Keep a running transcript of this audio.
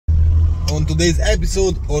on today's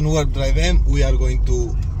episode on WarpDriveM, we are going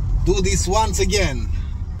to do this once again.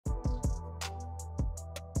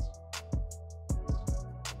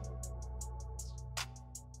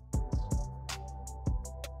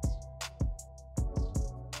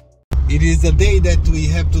 It is the day that we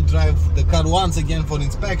have to drive the car once again for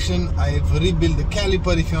inspection. I have rebuilt the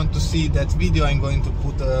caliper. If you want to see that video, I'm going to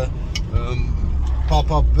put a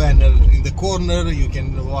pop-up banner in the corner. You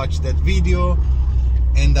can watch that video.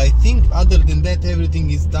 And I think other than that,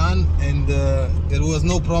 everything is done, and there was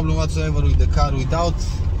no problem whatsoever with the car without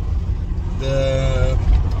the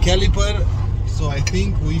caliper. So I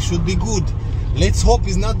think we should be good. Let's hope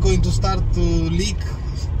it's not going to start to leak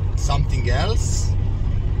something else.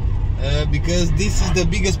 Because this is the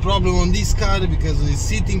biggest problem on this car, because it's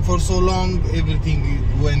sitting for so long, everything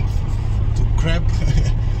went to crap.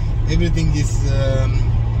 Everything is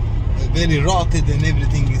very rotted and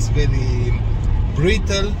everything is very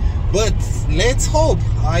brittle, but let's hope.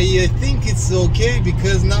 I think it's okay,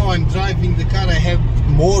 because now I'm driving the car, I have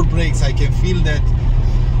more brakes, I can feel that,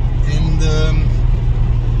 and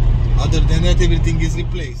other than that, everything is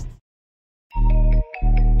replaced.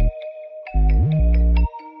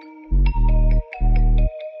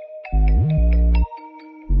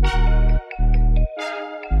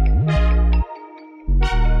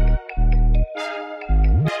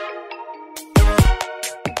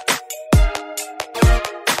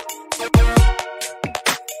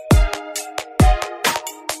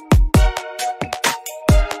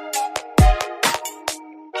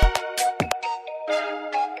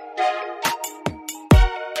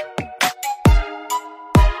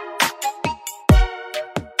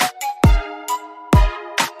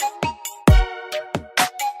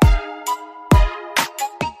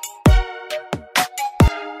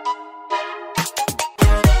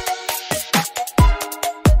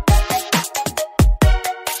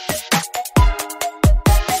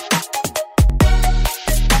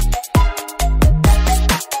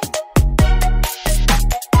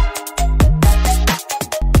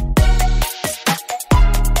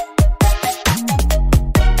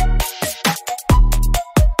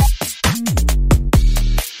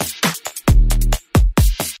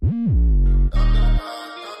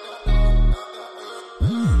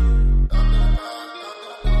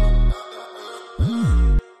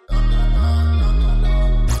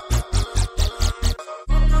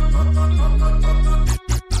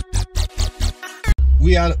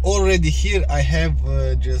 We are already here. I have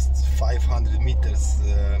just 500 meters.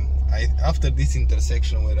 After this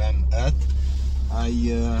intersection where I'm at, I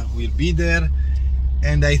will be there,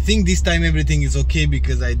 and I think this time everything is okay,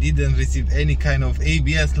 because I didn't receive any kind of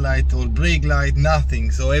ABS light or brake light,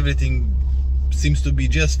 nothing, so everything seems to be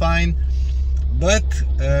just fine. But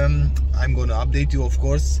I'm gonna update you, of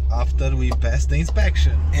course, after we pass the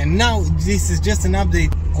inspection. And now this is just an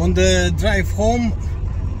update. On the drive home,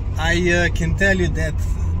 I can tell you that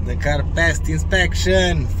the car passed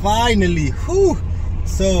inspection, finally. Whew.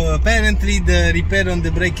 So apparently the repair on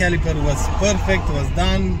the brake caliper was perfect, was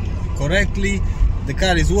done correctly. The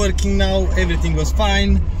car is working now, everything was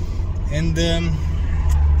fine, and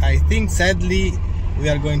I think sadly we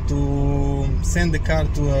are going to send the car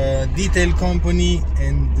to a detail company,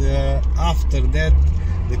 and after that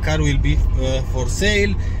the car will be for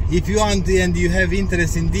sale. If you want and you have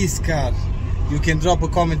interest in this car, you can drop a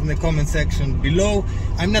comment in the comment section below.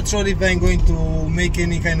 I'm not sure if I'm going to make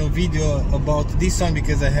any kind of video about this one,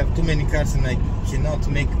 because I have too many cars and I cannot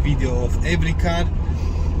make video of every car.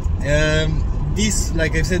 This,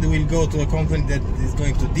 like I said, will go to a company that is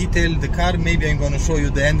going to detail the car. Maybe I'm going to show you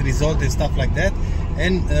the end result and stuff like that.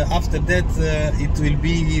 And after that, it will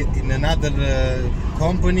be in another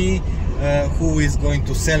company who is going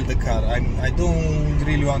to sell the car. I don't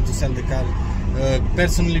really want to sell the car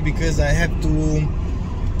personally, because I have to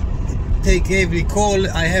take every call,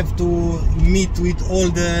 I have to meet with all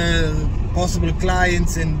the possible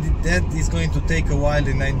clients, and that is going to take a while,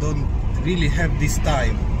 and I don't really have this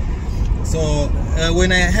time. So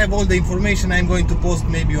when I have all the information, I'm going to post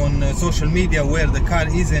maybe on social media where the car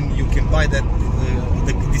is, and you can buy that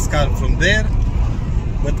this car from there.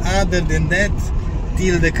 But other than that,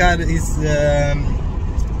 till the car is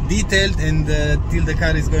detailed and till the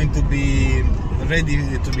car is going to be ready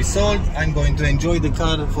to be sold, I'm going to enjoy the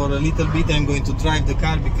car for a little bit. I'm going to drive the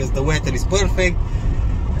car because the weather is perfect.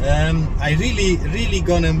 I really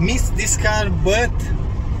gonna miss this car, but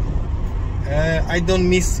I don't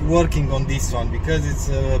miss working on this one, because it's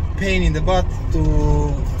a pain in the butt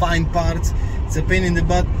to find parts. It's a pain in the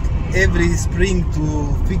butt every spring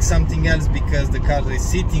to fix something else, because the car is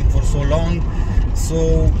sitting for so long.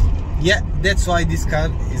 So yeah, that's why this car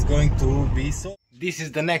is going to be sold. This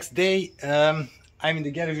is the next day. I'm in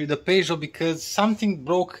the garage with the Peugeot because something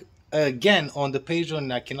broke again on the Peugeot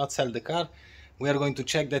and I cannot sell the car. We are going to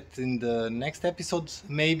check that in the next episode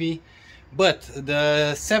maybe. But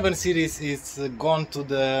the 7 Series is gone to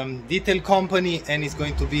the detail company and is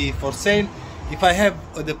going to be for sale. If I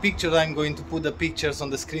have the picture, I'm going to put the pictures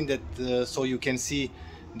on the screen that so you can see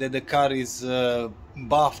that the car is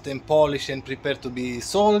buffed and polished and prepared to be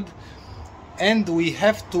sold. And we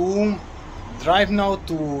have to drive now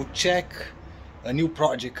to check a new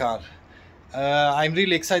project car. I'm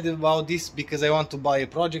really excited about this because I want to buy a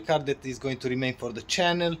project car that is going to remain for the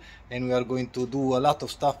channel, and we are going to do a lot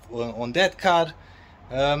of stuff on that car.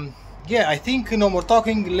 Yeah, I think no more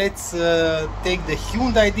talking, let's take the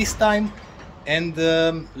Hyundai this time and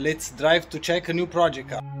let's drive to check a new project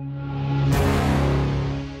car.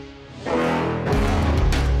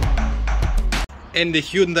 And the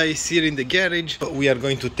Hyundai is here in the garage. We are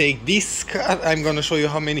going to take this car. I'm going to show you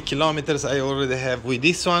how many kilometers I already have with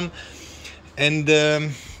this one. And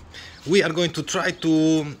we are going to try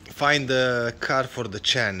to find a car for the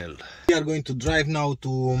channel. We are going to drive now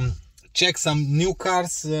to check some new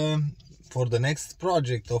cars for the next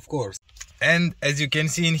project, of course. And as you can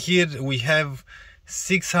see in here, we have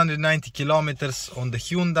 690 kilometers on the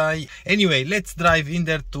Hyundai. Anyway, let's drive in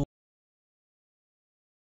there to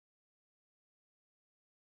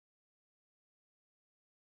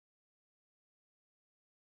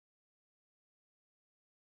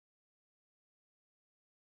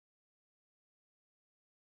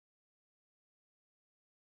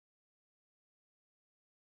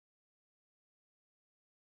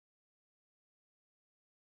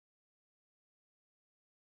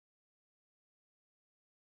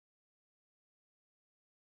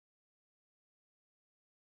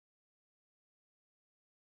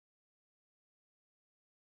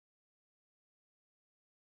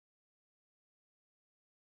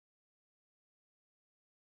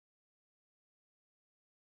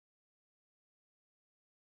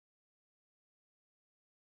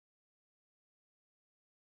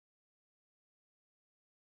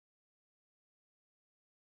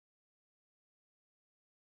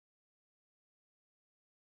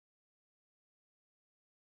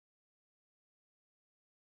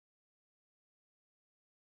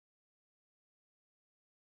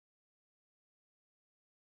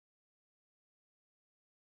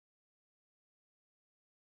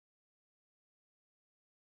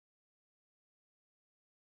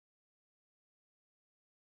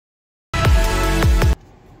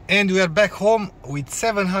and we are back home with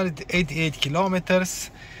 788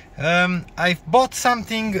 kilometers. I've bought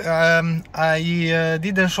something I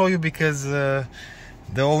didn't show you because the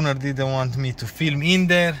owner didn't want me to film in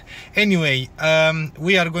there. Anyway,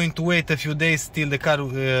 we are going to wait a few days till the car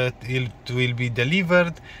will be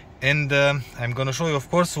delivered, and I'm gonna show you,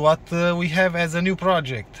 of course, what we have as a new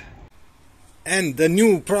project. And the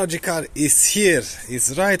new project car is here.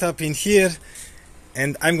 It's right up in here.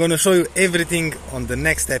 And I'm gonna show you everything on the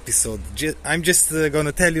next episode. I'm just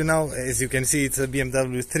gonna tell you now, as you can see, it's a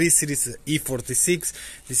BMW 3 Series E46.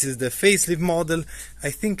 This is the facelift model.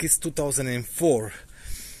 I think it's 2004.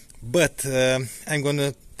 But I'm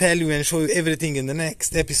gonna tell you and show you everything in the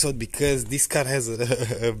next episode because this car has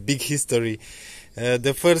a big history.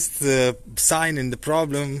 The first sign and the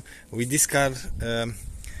problem with this car,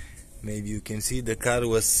 maybe you can see the car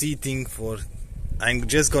was sitting for, I'm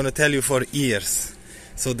just gonna tell you, for years.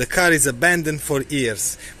 So the car is abandoned for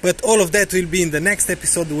years. But all of that will be in the next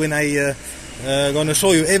episode when I gonna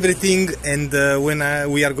show you everything, and when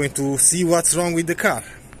we are going to see what's wrong with the car.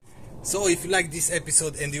 So if you like this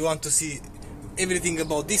episode and you want to see everything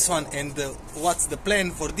about this one and what's the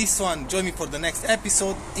plan for this one, join me for the next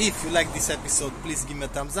episode. If you like this episode, please give me a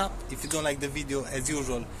thumbs up. If you don't like the video, as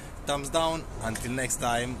usual, thumbs down. Until next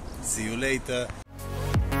time, see you later.